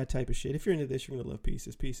you're into that type of shit, if you're into this, you're gonna love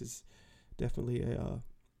Pieces. Pieces, definitely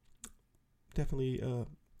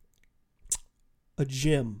a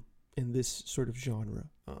gem in this sort of genre.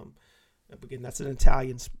 Again, that's an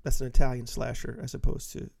Italian slasher as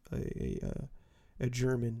opposed to a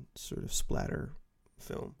German sort of splatter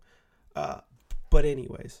film. But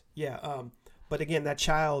anyways, yeah. But again,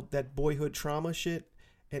 that boyhood trauma shit,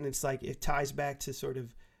 and it's like it ties back to sort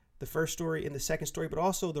of the first story and the second story, but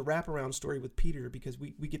also the wraparound story with Peter, because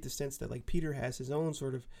we get the sense that like Peter has his own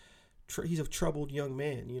sort of he's a troubled young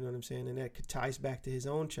man, you know what I'm saying, and that ties back to his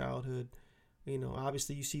own childhood,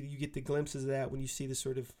 Obviously you get the glimpses of that when you see the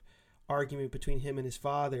sort of argument between him and his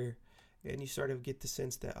father, and you sort of get the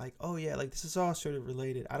sense that like, oh yeah, like this is all sort of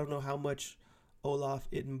related. I don't know how much Olaf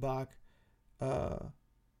Ittenbach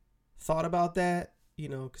thought about that,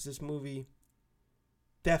 because this movie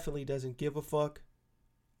definitely doesn't give a fuck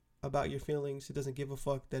about your feelings. It doesn't give a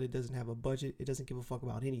fuck that it doesn't have a budget. It doesn't give a fuck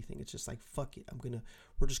about anything. It's just like, fuck it.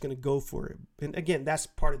 We're just gonna go for it. And again, that's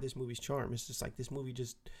part of this movie's charm. It's just like this movie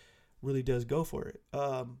just really does go for it.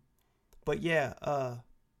 But yeah,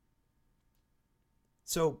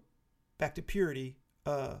 so back to Purity,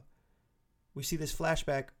 we see this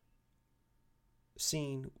flashback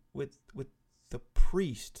scene with the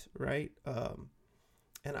priest, right?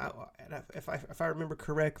 And if I remember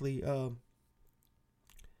correctly,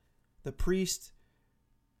 the priest,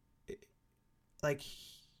 like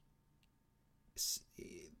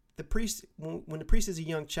the priest, when the priest is a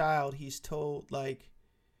young child, he's told like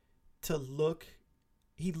to look.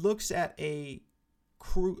 He looks at a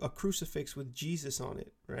crucifix with Jesus on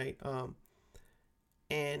it, right?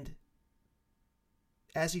 And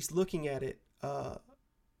as he's looking at it,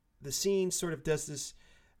 the scene sort of does this.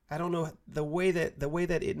 I don't know the way that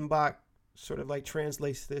Ittenbach sort of like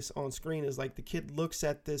translates this on screen is like the kid looks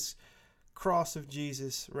at this cross of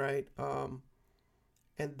Jesus, right? And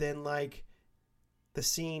then like the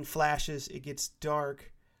scene flashes, it gets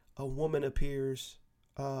dark, a woman appears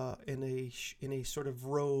in a sort of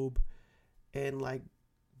robe and like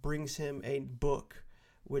brings him a book,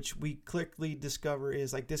 which we quickly discover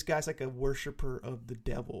is like this guy's like a worshiper of the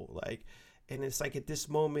devil, like. And it's like at this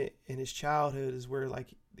moment in his childhood is where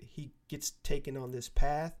like he gets taken on this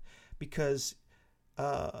path, because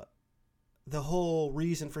the whole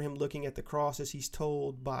reason for him looking at the cross is he's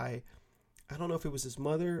told by, I don't know if it was his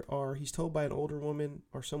mother or he's told by an older woman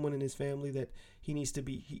or someone in his family that he needs to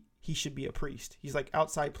be, he should be a priest. He's like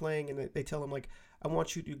outside playing and they tell him like, I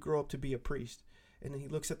want you to grow up to be a priest. And then he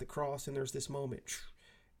looks at the cross and there's this moment.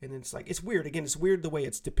 And it's like, it's weird. Again, it's weird the way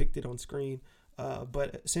it's depicted on screen.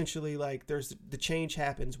 But essentially, like, there's the change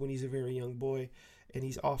happens when he's a very young boy, and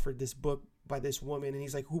he's offered this book by this woman, and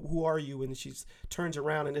he's like, "Who are you?" And she turns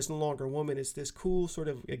around, and it's no longer a woman; it's this cool sort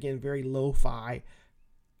of, again, very lo-fi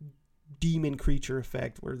demon creature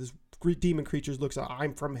effect, where this demon creature looks like,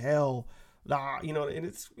 "I'm from hell," and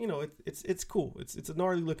it's cool. It's a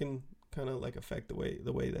gnarly looking kind of like effect the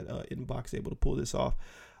way that Ittenbach's able to pull this off.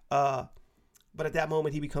 But at that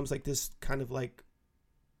moment, he becomes like this kind of like.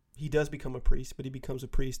 He does become a priest, but he becomes a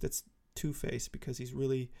priest that's two-faced because he's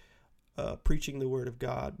really preaching the word of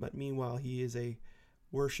God. But meanwhile, he is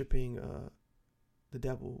worshiping the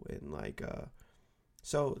devil. And like,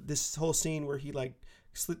 so this whole scene where he like,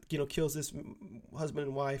 kills this husband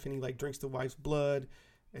and wife, and he like drinks the wife's blood.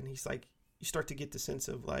 And he's like, you start to get the sense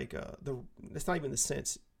of like, it's not even the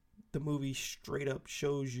sense. The movie straight up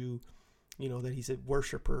shows you, that he's a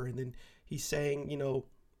worshiper. And then he's saying,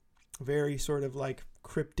 very sort of like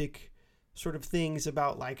cryptic sort of things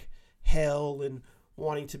about like hell and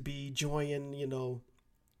wanting to be joying,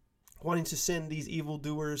 wanting to send these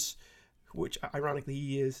evildoers, which ironically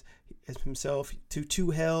he is as himself, to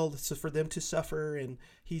hell, so for them to suffer. And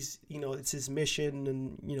he's, it's his mission,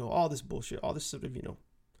 and, all this bullshit, all this sort of,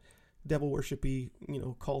 devil worshipy,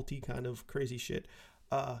 culty kind of crazy shit,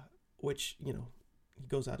 which, he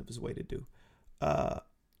goes out of his way to do.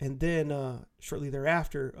 And then shortly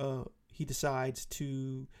thereafter, he decides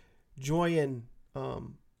to join, I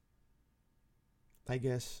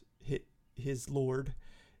guess, his lord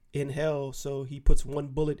in hell. So he puts one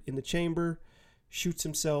bullet in the chamber, shoots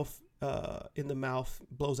himself in the mouth,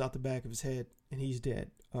 blows out the back of his head, and he's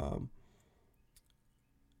dead.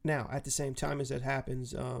 Now, at the same time as that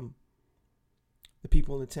happens, the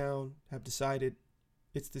people in the town have decided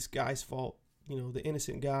it's this guy's fault. The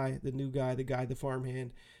innocent guy, the new guy, the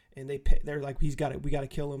farmhand, and they're like, we got to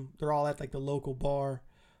kill him. They're all at like the local bar.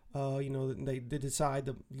 They decide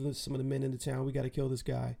some of the men in the town, we got to kill this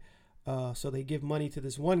guy. So they give money to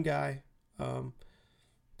this one guy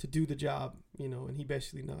to do the job, and he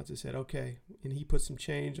basically nods his head, okay. And he puts some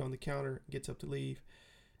change on the counter, gets up to leave.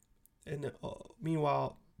 And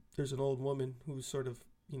meanwhile, there's an old woman who's sort of,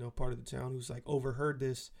 part of the town, who's like overheard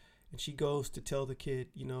this. And she goes to tell the kid,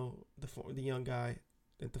 the young guy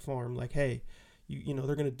at the farm, like, hey,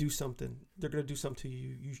 they're going to do something. They're going to do something to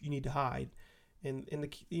you. You need to hide. And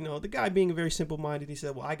the guy being very simple-minded, he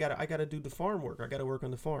said, well, I got to do the farm work. I got to work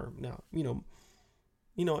on the farm. Now,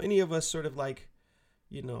 any of us sort of like,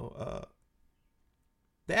 the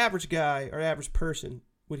average guy or average person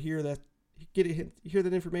would hear that, hear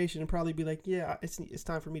that information and probably be like, yeah, it's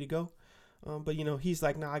time for me to go. But he's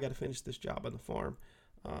like, nah, I got to finish this job on the farm.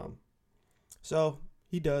 So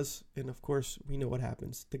he does, and of course we know what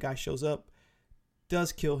happens. The guy shows up,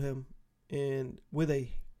 does kill him, and with a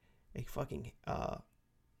fucking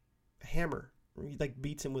hammer. He like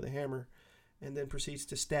beats him with a hammer, and then proceeds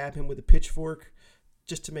to stab him with a pitchfork,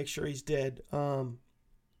 just to make sure he's dead. And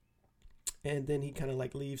then he kind of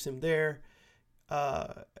like leaves him there,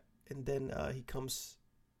 and then he comes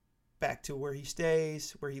back to where he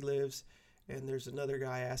stays, where he lives. And there's another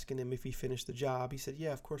guy asking him if he finished the job. He said,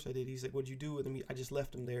 yeah, of course I did. He's like, what'd you do with him? I just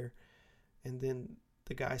left him there. And then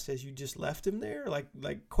the guy says, you just left him there?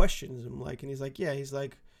 Like questions him, like, and he's like, yeah. He's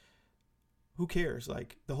like, who cares?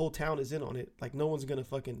 Like, the whole town is in on it. Like, no one's gonna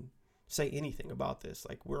fucking say anything about this.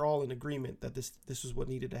 Like, we're all in agreement that this is what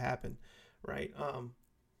needed to happen, right?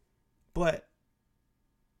 But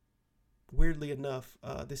weirdly enough,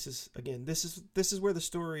 this is where the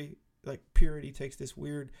story, like, Purity takes this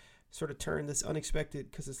weird sort of turn, that's unexpected,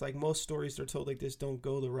 because it's like most stories they're told like this don't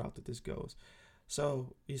go the route that this goes.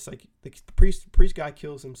 So it's like the priest guy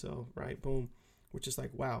kills himself, right? Boom. Which is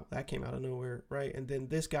like, wow, that came out of nowhere, right? And then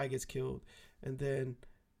this guy gets killed, and then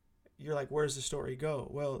you're like, where's the story go?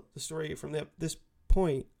 Well, the story from this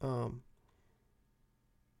point,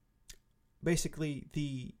 basically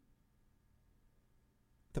the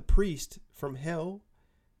priest from hell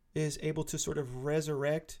is able to sort of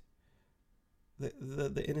resurrect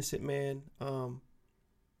the innocent man, and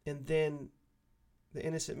then the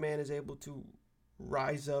innocent man is able to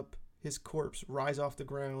rise up, his corpse rise off the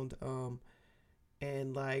ground,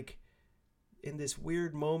 and like in this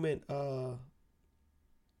weird moment,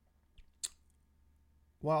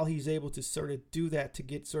 while he's able to sort of do that to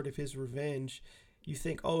get sort of his revenge, you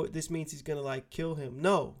think, oh, this means he's gonna like kill him.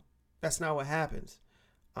 No, that's not what happens.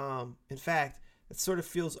 In fact, it sort of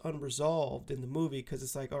feels unresolved in the movie, because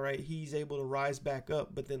it's like, all right, he's able to rise back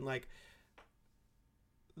up, but then like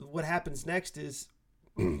what happens next is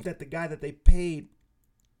that the guy that they paid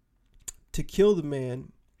to kill the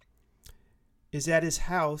man is at his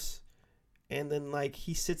house, and then like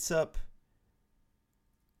he sits up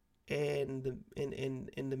and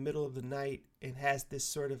in the middle of the night and has this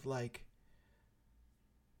sort of like,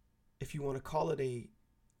 if you want to call it a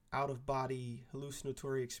out of body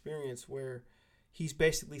hallucinatory experience, where he's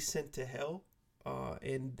basically sent to hell,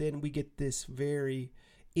 and then we get this very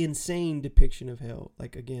insane depiction of hell.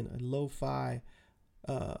 Like, again, a lo-fi,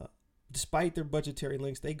 despite their budgetary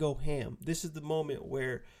links, they go ham. This is the moment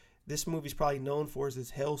where this movie's probably known for, is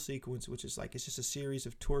this hell sequence, which is like, it's just a series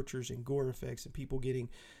of tortures and gore effects and people getting,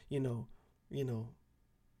 people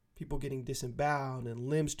getting disemboweled and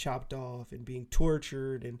limbs chopped off and being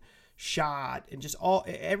tortured and shot, and just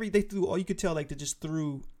you could tell like they just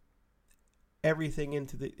threw everything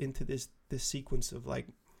into this sequence of like,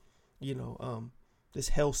 this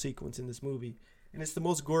hell sequence in this movie. And it's the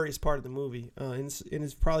most goriest part of the movie, and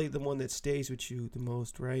it's probably the one that stays with you the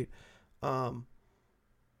most, right? And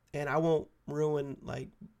I won't ruin like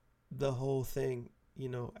the whole thing,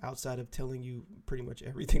 outside of telling you pretty much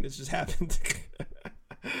everything that's just happened.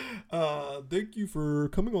 Thank you for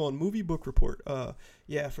coming on Movie Book Report.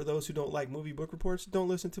 For those who don't like movie book reports, don't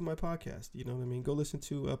listen to my podcast. You know what I mean? Go listen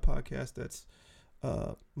to a podcast that's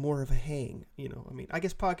more of a hang. I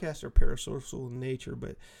guess podcasts are parasocial in nature,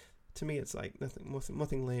 but to me, it's like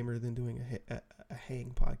nothing lamer than doing a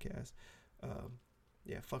hang podcast.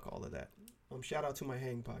 Fuck all of that. Shout out to my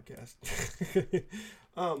hang podcast.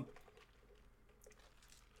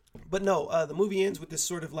 But no, the movie ends with this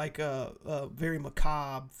sort of like very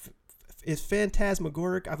macabre. It's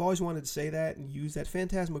phantasmagoric. I've always wanted to say that and use that,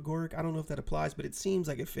 phantasmagoric. I don't know if that applies, but it seems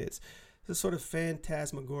like it fits. It's a sort of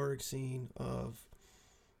phantasmagoric scene of,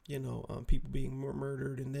 people being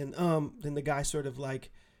murdered, and then the guy sort of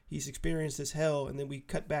like, he's experienced this hell, and then we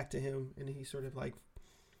cut back to him, and he's sort of like,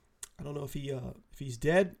 I don't know if he's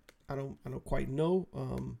dead. I don't quite know.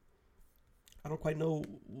 I don't quite know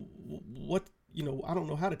what. I don't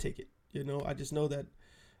know how to take it. I just know that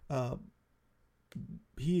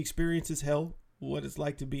he experiences hell, what it's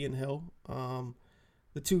like to be in hell.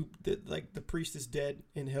 The priest is dead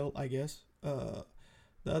in hell, I guess. The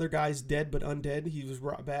other guy's dead but undead. He was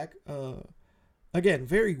brought back. Again,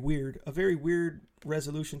 very weird. A very weird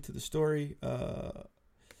resolution to the story.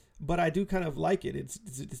 But I do kind of like it. It's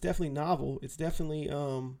definitely novel. It's definitely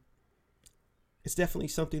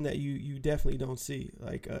something that you definitely don't see.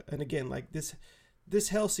 Like, and again, like this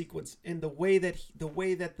hell sequence, and the way that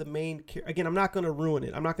the main character, again, I'm not going to ruin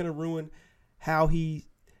it. I'm not going to ruin how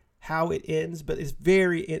it ends, but it's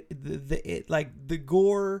very, the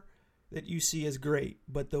gore that you see is great,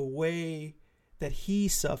 but the way that he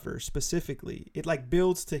suffers specifically, it like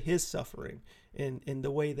builds to his suffering, and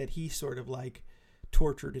the way that he sort of like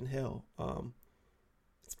tortured in hell.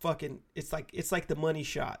 it's like the money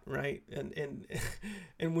shot, right? And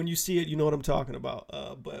and when you see it, you know what I'm talking about.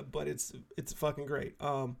 But it's fucking great.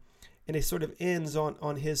 And it sort of ends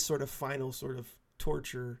on his sort of final sort of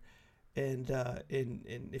torture, and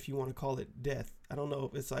if you want to call it death, I don't know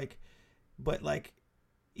if it's like, but like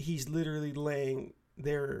he's literally laying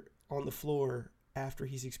there on the floor after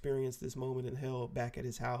he's experienced this moment in hell back at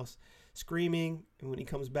his house, screaming. And when he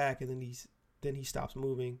comes back, and then he stops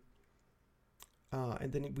moving.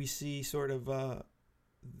 And then we see sort of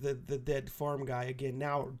the dead farm guy again,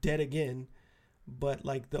 now dead again, but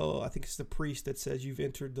like I think it's the priest that says, "You've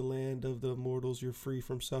entered the land of the mortals. You're free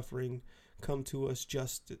from suffering. Come to us,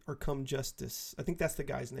 come justice." I think that's the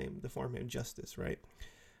guy's name, the farmhand, Justice, right?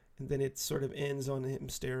 And then it sort of ends on him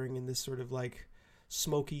staring in this sort of like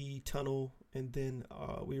smoky tunnel, and then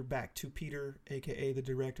we're back to Peter, aka the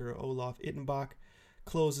director, Olaf Ittenbach,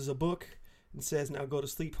 closes a book and says, "Now go to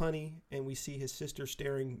sleep, honey." And we see his sister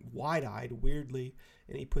staring wide-eyed, weirdly,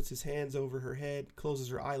 and he puts his hands over her head, closes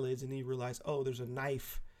her eyelids, and he realizes, oh, there's a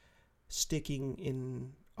knife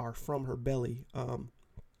sticking from her belly,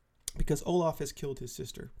 because Olaf has killed his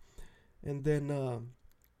sister. And then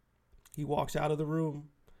he walks out of the room,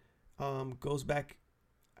 goes back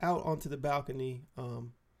out onto the balcony,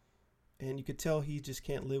 and you could tell he just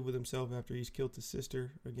can't live with himself after he's killed his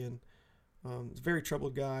sister again. He's a very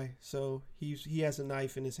troubled guy, so he has a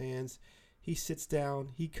knife in his hands. He sits down,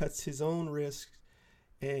 he cuts his own wrist,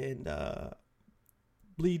 and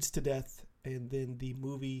bleeds to death. And then the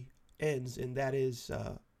movie ends, and that is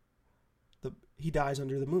he dies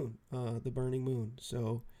under the moon, the burning moon.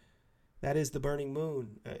 So that is the burning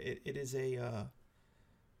moon. It is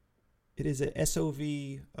a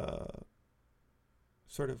SOV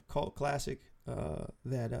sort of cult classic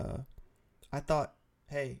that I thought.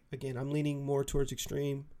 Hey, again, I'm leaning more towards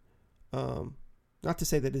extreme. Not to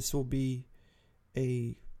say that this will be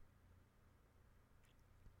a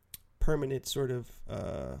permanent sort of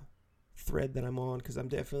thread that I'm on, because I'm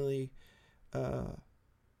definitely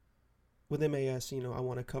with MAS, I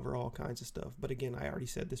want to cover all kinds of stuff. But again, I already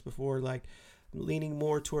said this before, like I'm leaning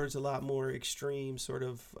more towards a lot more extreme sort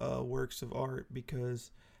of works of art,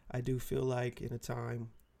 because I do feel like in a time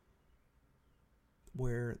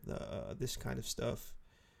where this kind of stuff,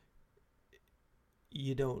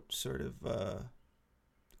 you don't sort of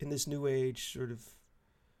in this new age sort of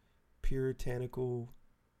puritanical,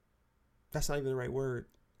 that's not even the right word.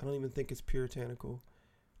 I don't even think it's puritanical.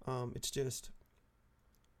 It's just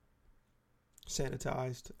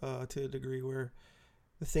sanitized to a degree where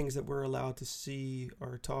the things that we're allowed to see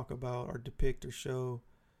or talk about or depict or show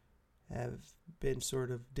have been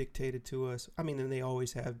sort of dictated to us. I mean, and they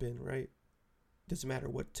always have been, right? Doesn't matter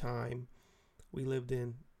what time we lived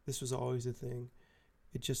in. This was always a thing.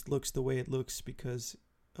 It just looks the way it looks because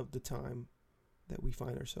of the time that we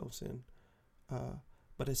find ourselves in.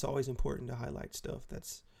 But it's always important to highlight stuff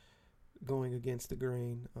that's going against the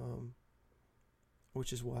grain,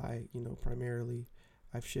 which is why, primarily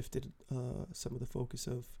I've shifted some of the focus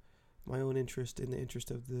of my own interest in the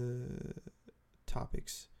interest of the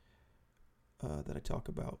topics that I talk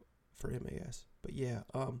about for MAS. But yeah,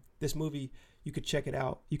 this movie, you could check it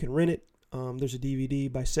out. You can rent it. There's a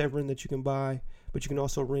DVD by Severin that you can buy, but you can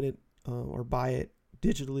also rent it or buy it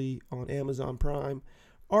digitally on Amazon Prime,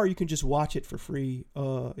 or you can just watch it for free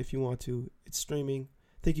if you want to. It's streaming.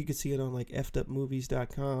 I think you can see it on like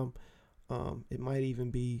fedupmovies.com. It might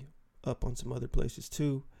even be up on some other places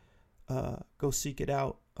too. Go seek it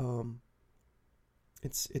out.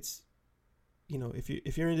 It's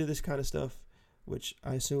if you're into this kind of stuff, which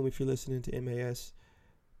I assume if you're listening to MAS,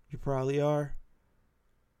 you probably are,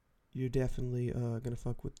 you're definitely gonna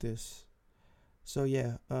fuck with this. So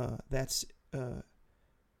yeah, that's the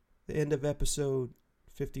end of episode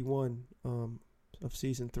 51 of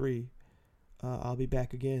season 3. I'll be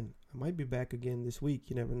back again. I might be back again this week.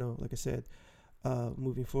 You never know. Like I said,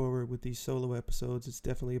 moving forward with these solo episodes, it's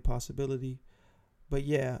definitely a possibility. But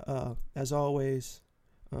yeah, as always,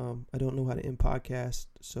 I don't know how to end podcasts,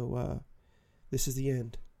 so this is the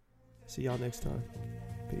end. See y'all next time.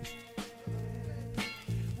 Peace.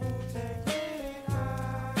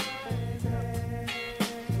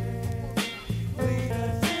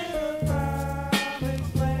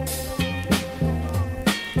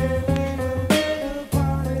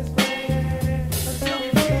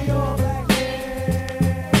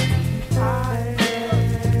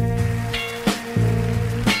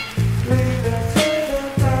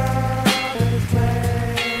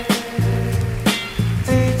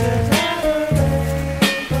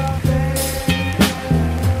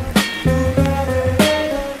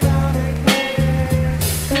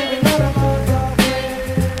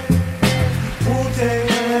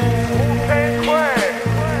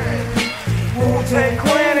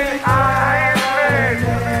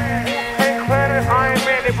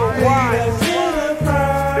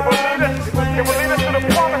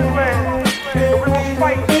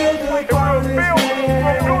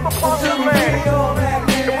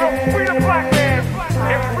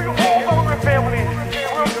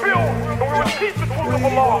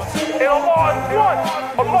 one.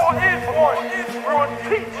 Allah is one. We will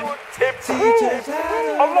teach and prove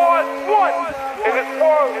Allah is one. And His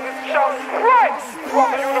word shall strike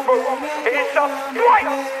throughout the universe. And it shall strike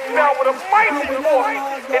now with a mighty force.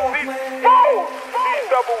 And these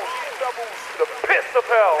devils, the pits of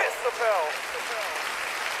hell.